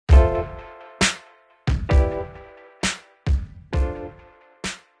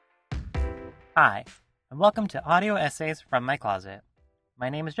Hi, and welcome to Audio Essays from My Closet. My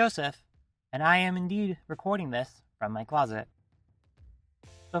name is Joseph, and I am indeed recording this from my closet.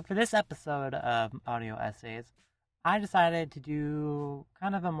 So, for this episode of Audio Essays, I decided to do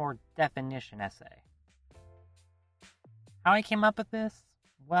kind of a more definition essay. How I came up with this?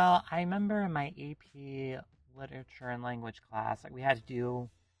 Well, I remember in my AP Literature and Language class, we had to do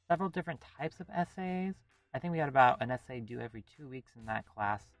several different types of essays. I think we had about an essay due every 2 weeks in that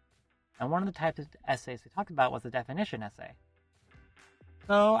class. And one of the types of essays we talked about was a definition essay.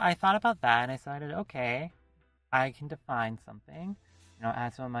 So I thought about that and I decided, okay, I can define something,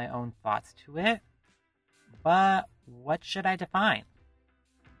 add some of my own thoughts to it, but what should I define?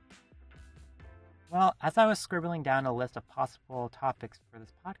 Well, as I was scribbling down a list of possible topics for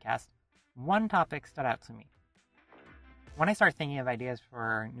this podcast, one topic stood out to me. When I start thinking of ideas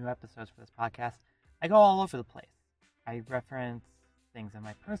for new episodes for this podcast, I go all over the place. I reference things in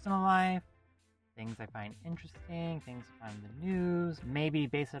my personal life, things I find interesting, things I find in the news, maybe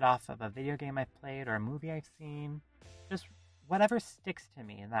base it off of a video game I've played or a movie I've seen, just whatever sticks to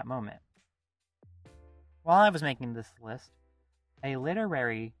me in that moment. While I was making this list, a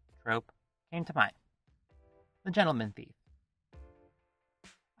literary trope came to mind: the gentleman thief.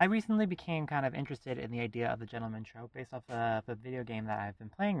 I recently became kind of interested in the idea of the gentleman trope based off of a video game that I've been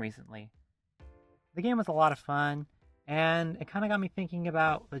playing recently. The game was a lot of fun, and it kind of got me thinking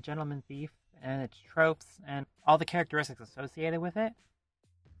about the gentleman thief and its tropes and all the characteristics associated with it.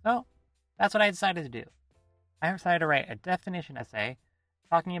 So, that's what I decided to do. I decided to write a definition essay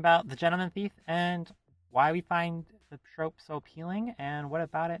talking about the gentleman thief and why we find the trope so appealing and what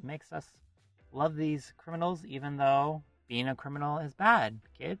about it makes us love these criminals even though being a criminal is bad.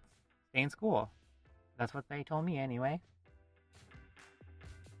 Kids, stay in school. That's what they told me anyway.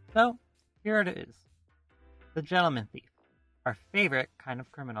 So, here it is. The gentleman thief, our favorite kind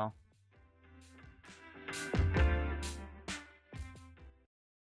of criminal.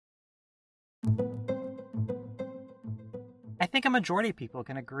 I think a majority of people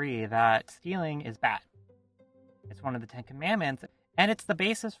can agree that stealing is bad. It's one of the 10 Commandments, and it's the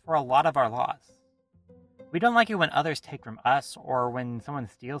basis for a lot of our laws. We don't like it when others take from us or when someone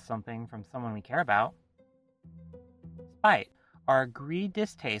steals something from someone we care about. Despite our agreed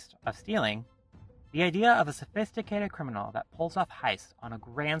distaste of stealing, the idea of a sophisticated criminal that pulls off heists on a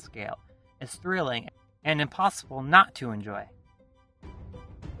grand scale is thrilling and impossible not to enjoy.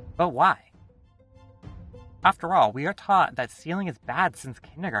 But why? After all, we are taught that stealing is bad since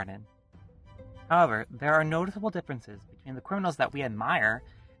kindergarten. However, there are noticeable differences between the criminals that we admire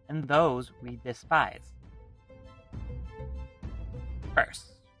and those we despise. First,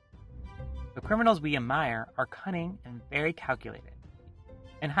 the criminals we admire are cunning and very calculated.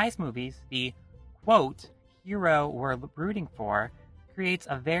 In heist movies, the quote hero we're rooting for creates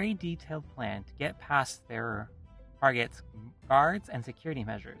a very detailed plan to get past their target's guards and security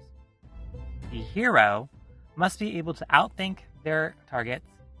measures. The hero must be able to outthink their targets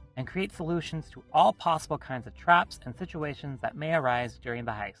and create solutions to all possible kinds of traps and situations that may arise during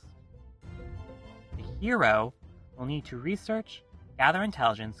the heist. The hero will need to research, gather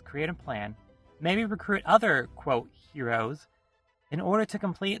intelligence, create a plan, maybe recruit other, quote, heroes in order to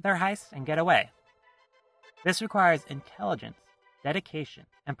complete their heist and get away. This requires intelligence, dedication,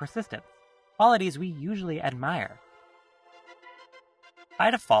 and persistence, qualities we usually admire.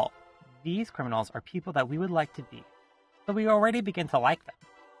 By default, these criminals are people that we would like to be, so we already begin to like them.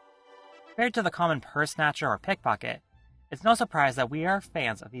 Compared to the common purse snatcher or pickpocket, it's no surprise that we are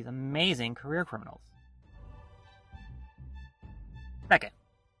fans of these amazing career criminals. Second,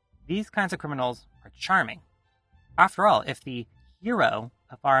 these kinds of criminals are charming. After all, if the hero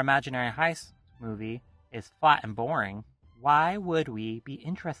of our imaginary heist movie is flat and boring, why would we be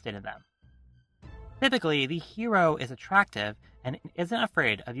interested in them? Typically, the hero is attractive and isn't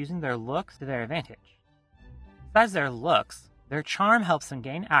afraid of using their looks to their advantage. Besides their looks, their charm helps them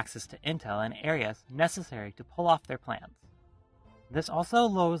gain access to intel in areas necessary to pull off their plans. This also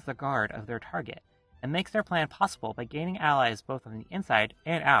lowers the guard of their target and makes their plan possible by gaining allies both on the inside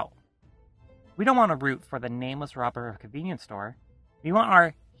and out. We don't want to root for the nameless robber of a convenience store. We want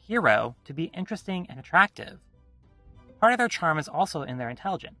our hero to be interesting and attractive. Part of their charm is also in their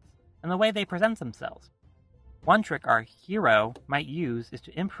intelligence and the way they present themselves. One trick our hero might use is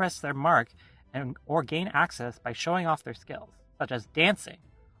to impress their mark or gain access by showing off their skills, such as dancing,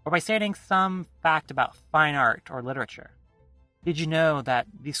 or by stating some fact about fine art or literature. Did you know that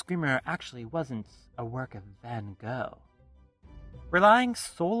The Screamer actually wasn't a work of Van Gogh? Relying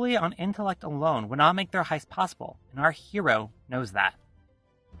solely on intellect alone would not make their heist possible, and our hero knows that.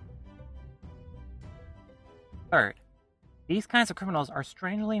 Third, these kinds of criminals are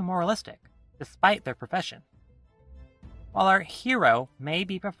strangely moralistic. despite their profession. While our hero may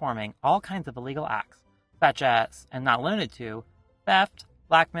be performing all kinds of illegal acts, such as, and not limited to, theft,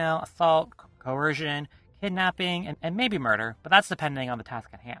 blackmail, assault, coercion, kidnapping, and maybe murder, but that's depending on the task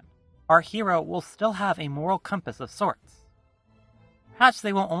at hand, our hero will still have a moral compass of sorts. Perhaps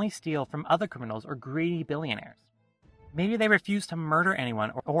they will only steal from other criminals or greedy billionaires. Maybe they refuse to murder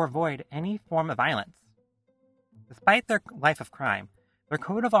anyone or avoid any form of violence. Despite their life of crime, their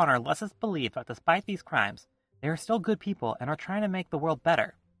code of honor lets us believe that despite these crimes, they are still good people and are trying to make the world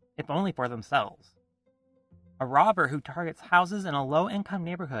better, if only for themselves. A robber who targets houses in a low-income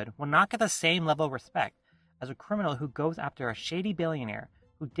neighborhood will not get the same level of respect as a criminal who goes after a shady billionaire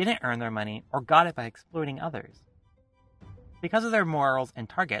who didn't earn their money or got it by exploiting others. Because of their morals and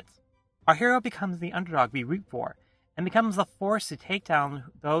targets, our hero becomes the underdog we root for and becomes the force to take down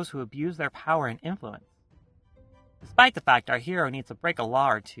those who abuse their power and influence, despite the fact our hero needs to break a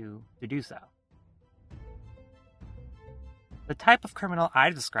law or two to do so. The type of criminal I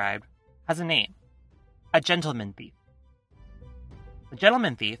described has a name: a gentleman thief. The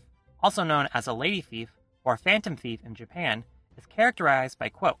gentleman thief, also known as a lady thief or phantom thief in Japan, is characterized by,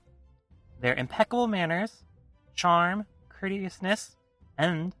 quote, their impeccable manners, charm, courteousness,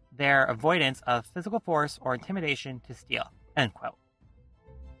 and their avoidance of physical force or intimidation to steal, end quote.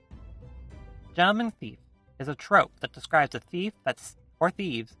 Gentleman thief is a trope that describes a thief or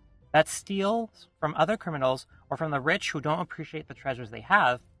thieves that steals from other criminals or from the rich who don't appreciate the treasures they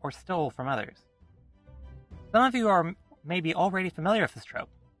have or stole from others. Some of you are maybe already familiar with this trope,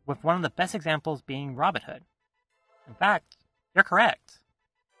 with one of the best examples being Robin Hood. In fact, you're correct.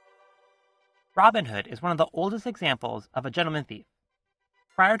 Robin Hood is one of the oldest examples of a gentleman thief.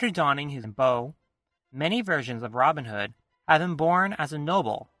 Prior to donning his bow, many versions of Robin Hood have been born as a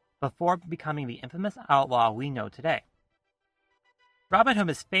noble before becoming the infamous outlaw we know today. Robin Hood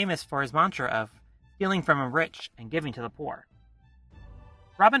is famous for his mantra of stealing from the rich and giving to the poor.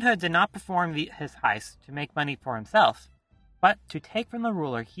 Robin Hood did not perform his heist to make money for himself, but to take from the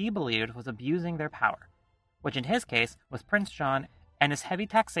ruler he believed was abusing their power, which in his case was Prince John and his heavy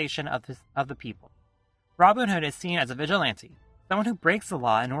taxation of the people. Robin Hood is seen as a vigilante, someone who breaks the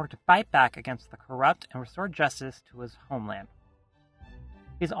law in order to fight back against the corrupt and restore justice to his homeland.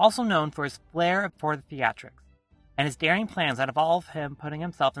 He is also known for his flair for the theatrics, and his daring plans that involve him putting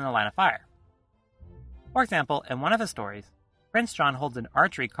himself in the line of fire. For example, in one of his stories, Prince John holds an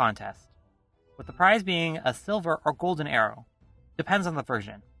archery contest, with the prize being a silver or golden arrow. Depends on the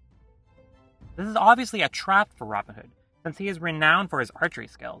version. This is obviously a trap for Robin Hood, since he is renowned for his archery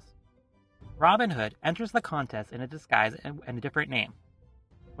skills. Robin Hood enters the contest in a disguise and a different name.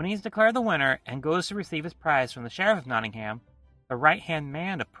 When he is declared the winner and goes to receive his prize from the Sheriff of Nottingham, the right-hand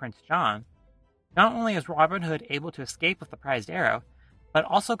man of Prince John, not only is Robin Hood able to escape with the prized arrow, but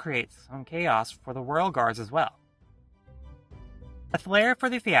also creates some chaos for the royal guards as well. A flair for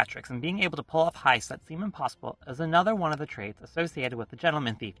the theatrics and being able to pull off heists that seem impossible is another one of the traits associated with the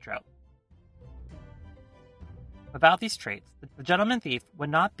gentleman thief trope. Without these traits, the gentleman thief would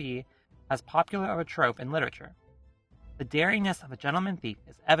not be as popular of a trope in literature. The daringness of a gentleman thief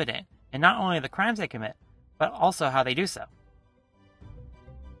is evident in not only the crimes they commit, but also how they do so.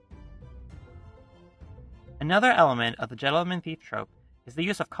 Another element of the gentleman thief trope is the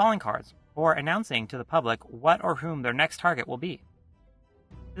use of calling cards or announcing to the public what or whom their next target will be.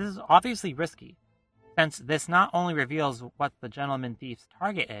 This is obviously risky, since this not only reveals what the gentleman thief's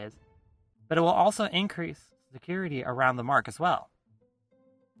target is, but it will also increase security around the mark as well.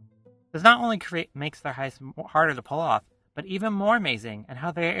 This not only makes their heist harder to pull off, but even more amazing in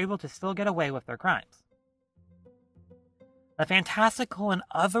how they are able to still get away with their crimes. The fantastical and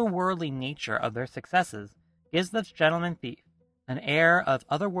otherworldly nature of their successes gives the gentleman thief an air of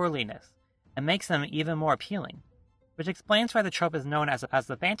otherworldliness and makes them even more appealing, which explains why the trope is known as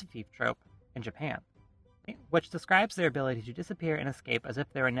the phantom thief trope in Japan, which describes their ability to disappear and escape as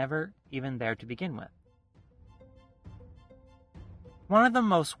if they were never even there to begin with. One of the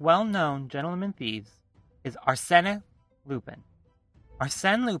most well-known gentleman thieves is Arsène Lupin.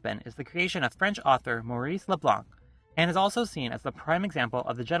 Arsène Lupin is the creation of French author Maurice Leblanc and is also seen as the prime example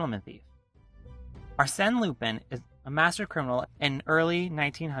of the gentleman thief. Arsène Lupin is a master criminal in early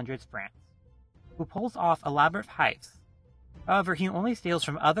 1900s France, who pulls off elaborate heists. However, he only steals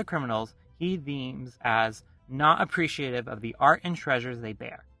from other criminals he deems as not appreciative of the art and treasures they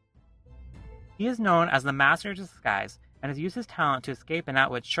bear. He is known as the master of disguise and has used his talent to escape and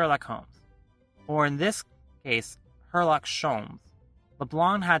outwit Sherlock Holmes, or in this case, Herlock Sholmes.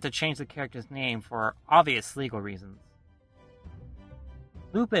 Leblanc had to change the character's name for obvious legal reasons.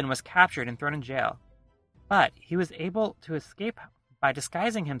 Lupin was captured and thrown in jail, but he was able to escape by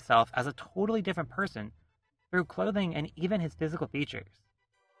disguising himself as a totally different person through clothing and even his physical features.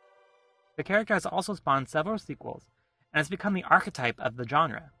 The character has also spawned several sequels and has become the archetype of the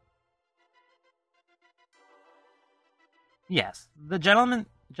genre. Yes, the gentleman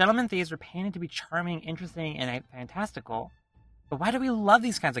thieves were painted to be charming, interesting, and fantastical, but why do we love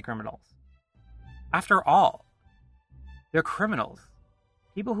these kinds of criminals? After all, they're criminals,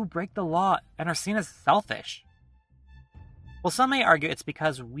 people who break the law and are seen as selfish. Well, some may argue it's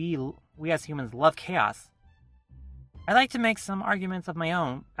because we as humans love chaos. I'd like to make some arguments of my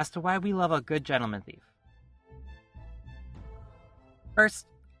own as to why we love a good gentleman thief. First,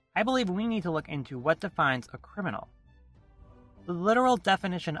 I believe we need to look into what defines a criminal. The literal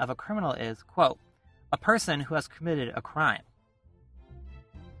definition of a criminal is, quote, a person who has committed a crime.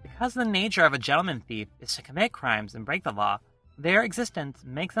 Because the nature of a gentleman thief is to commit crimes and break the law, their existence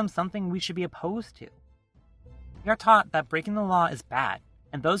makes them something we should be opposed to. We are taught that breaking the law is bad,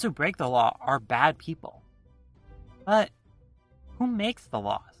 and those who break the law are bad people. But who makes the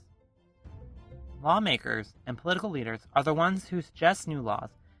laws? Lawmakers and political leaders are the ones who suggest new laws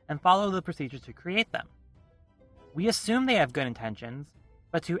and follow the procedures to create them. We assume they have good intentions,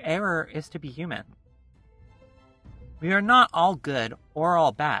 but to err is to be human. We are not all good or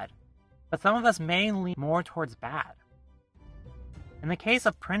all bad, but some of us may lean more towards bad. In the case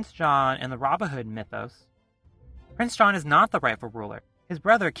of Prince John and the Robin Hood mythos, Prince John is not the rightful ruler. His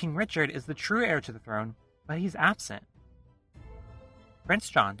brother, King Richard, is the true heir to the throne, but he's absent. Prince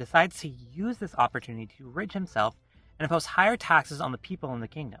John decides to use this opportunity to enrich himself and impose higher taxes on the people in the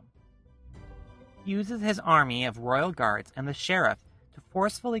kingdom. He uses his army of royal guards and the sheriff to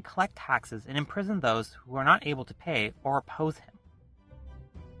forcefully collect taxes and imprison those who are not able to pay or oppose him.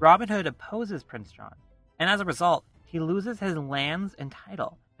 Robin Hood opposes Prince John, and as a result, he loses his lands and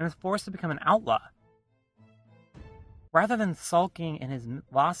title and is forced to become an outlaw. Rather than sulking in his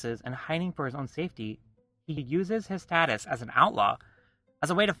losses and hiding for his own safety, he uses his status as an outlaw as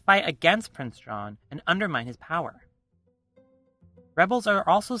a way to fight against Prince John and undermine his power. Rebels are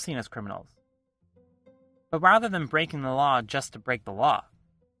also seen as criminals. But rather than breaking the law just to break the law,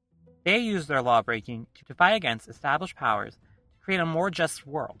 they use their law-breaking to fight against established powers to create a more just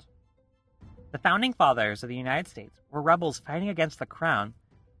world. The founding fathers of the United States were rebels fighting against the crown,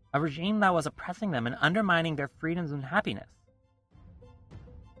 a regime that was oppressing them and undermining their freedoms and happiness.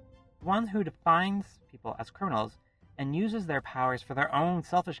 The one who defines people as criminals and uses their powers for their own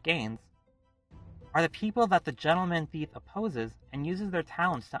selfish gains are the people that the gentleman thief opposes and uses their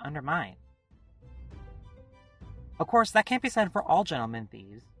talents to undermine. Of course, that can't be said for all gentleman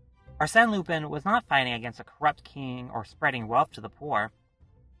thieves. Arsène Lupin was not fighting against a corrupt king or spreading wealth to the poor.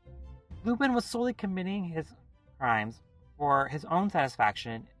 Lupin was solely committing his crimes for his own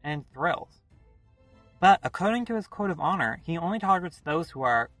satisfaction and thrills. But according to his code of honor, he only targets those who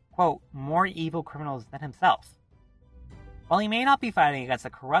are, quote, more evil criminals than himself. While he may not be fighting against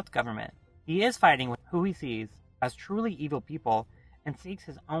a corrupt government, he is fighting with who he sees as truly evil people and seeks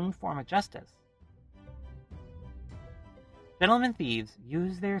his own form of justice. Gentlemen thieves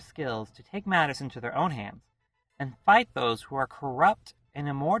use their skills to take matters into their own hands and fight those who are corrupt in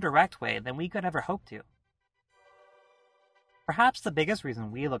a more direct way than we could ever hope to. Perhaps the biggest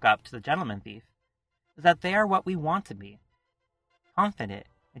reason we look up to the gentleman thief is that they are what we want to be. Confident,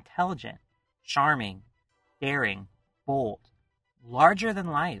 intelligent, charming, daring, bold, larger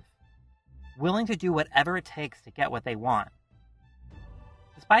than life, willing to do whatever it takes to get what they want.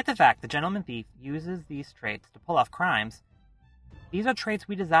 Despite the fact the gentleman thief uses these traits to pull off crimes, these are traits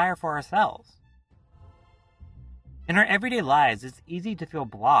we desire for ourselves. In our everyday lives, it's easy to feel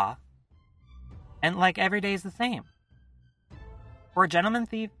blah, and like every day is the same. For a gentleman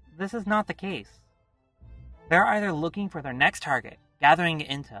thief, this is not the case. They're either looking for their next target, gathering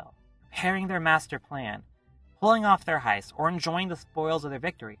intel, preparing their master plan, pulling off their heist, or enjoying the spoils of their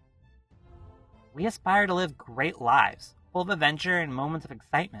victory. We aspire to live great lives, full of adventure and moments of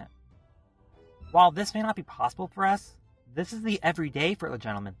excitement. While this may not be possible for us, this is the everyday for the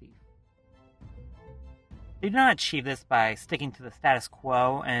gentleman thief. They do not achieve this by sticking to the status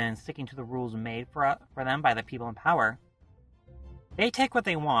quo and sticking to the rules made for them by the people in power. They take what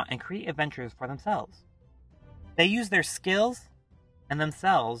they want and create adventures for themselves. They use their skills and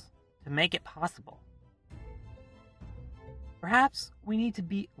themselves to make it possible. Perhaps we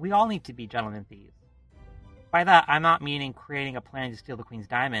all need to be gentlemen thieves. By that, I'm not meaning creating a plan to steal the Queen's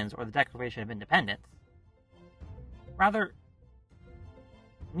diamonds or the Declaration of Independence. Rather,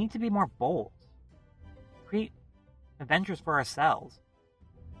 we need to be more bold. Create adventures for ourselves.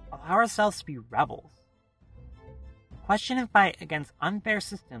 Allow ourselves to be rebels. Question and fight against unfair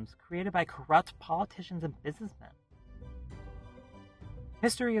systems created by corrupt politicians and businessmen.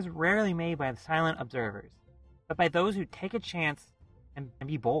 History is rarely made by the silent observers, but by those who take a chance and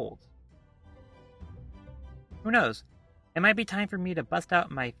be bold. Who knows? It might be time for me to bust out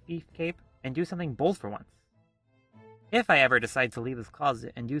my thief cape and do something bold for once. If I ever decide to leave this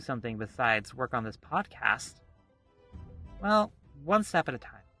closet and do something besides work on this podcast, well, one step at a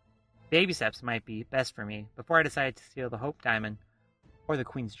time. Baby steps might be best for me before I decide to steal the Hope Diamond or the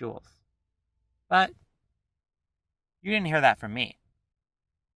Queen's Jewels. But you didn't hear that from me.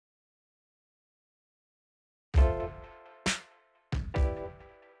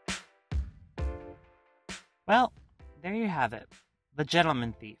 Well, there you have it. The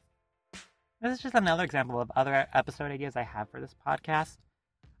Gentleman Thief. This is just another example of other episode ideas I have for this podcast.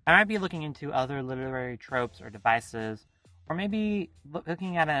 I might be looking into other literary tropes or devices, or maybe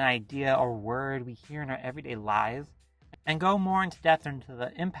looking at an idea or word we hear in our everyday lives, and go more into depth into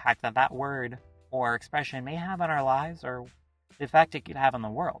the impact that that word or expression may have on our lives, or the effect it could have on the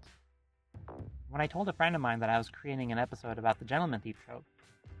world. When I told a friend of mine that I was creating an episode about the Gentleman Thief trope,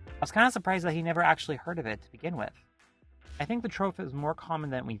 I was kind of surprised that he never actually heard of it to begin with. I think the trope is more common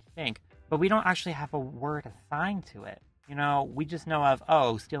than we think, but we don't actually have a word assigned to it. We just know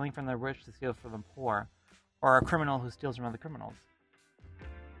of, stealing from the rich to steal from the poor, or a criminal who steals from other criminals.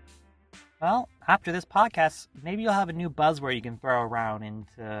 Well, after this podcast, maybe you'll have a new buzzword you can throw around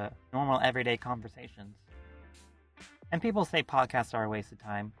into normal everyday conversations. And people say podcasts are a waste of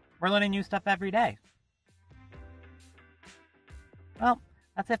time. We're learning new stuff every day. Well,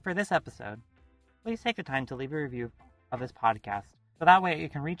 that's it for this episode. Please take the time to leave a review of this podcast, so that way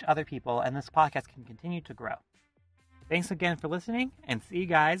it can reach other people and this podcast can continue to grow. Thanks again for listening, and see you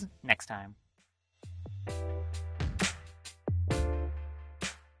guys next time.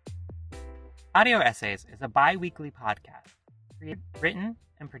 Audio Essays is a bi-weekly podcast, written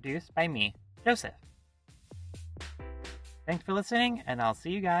and produced by me, Joseph. Thanks for listening, and I'll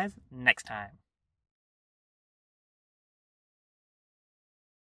see you guys next time.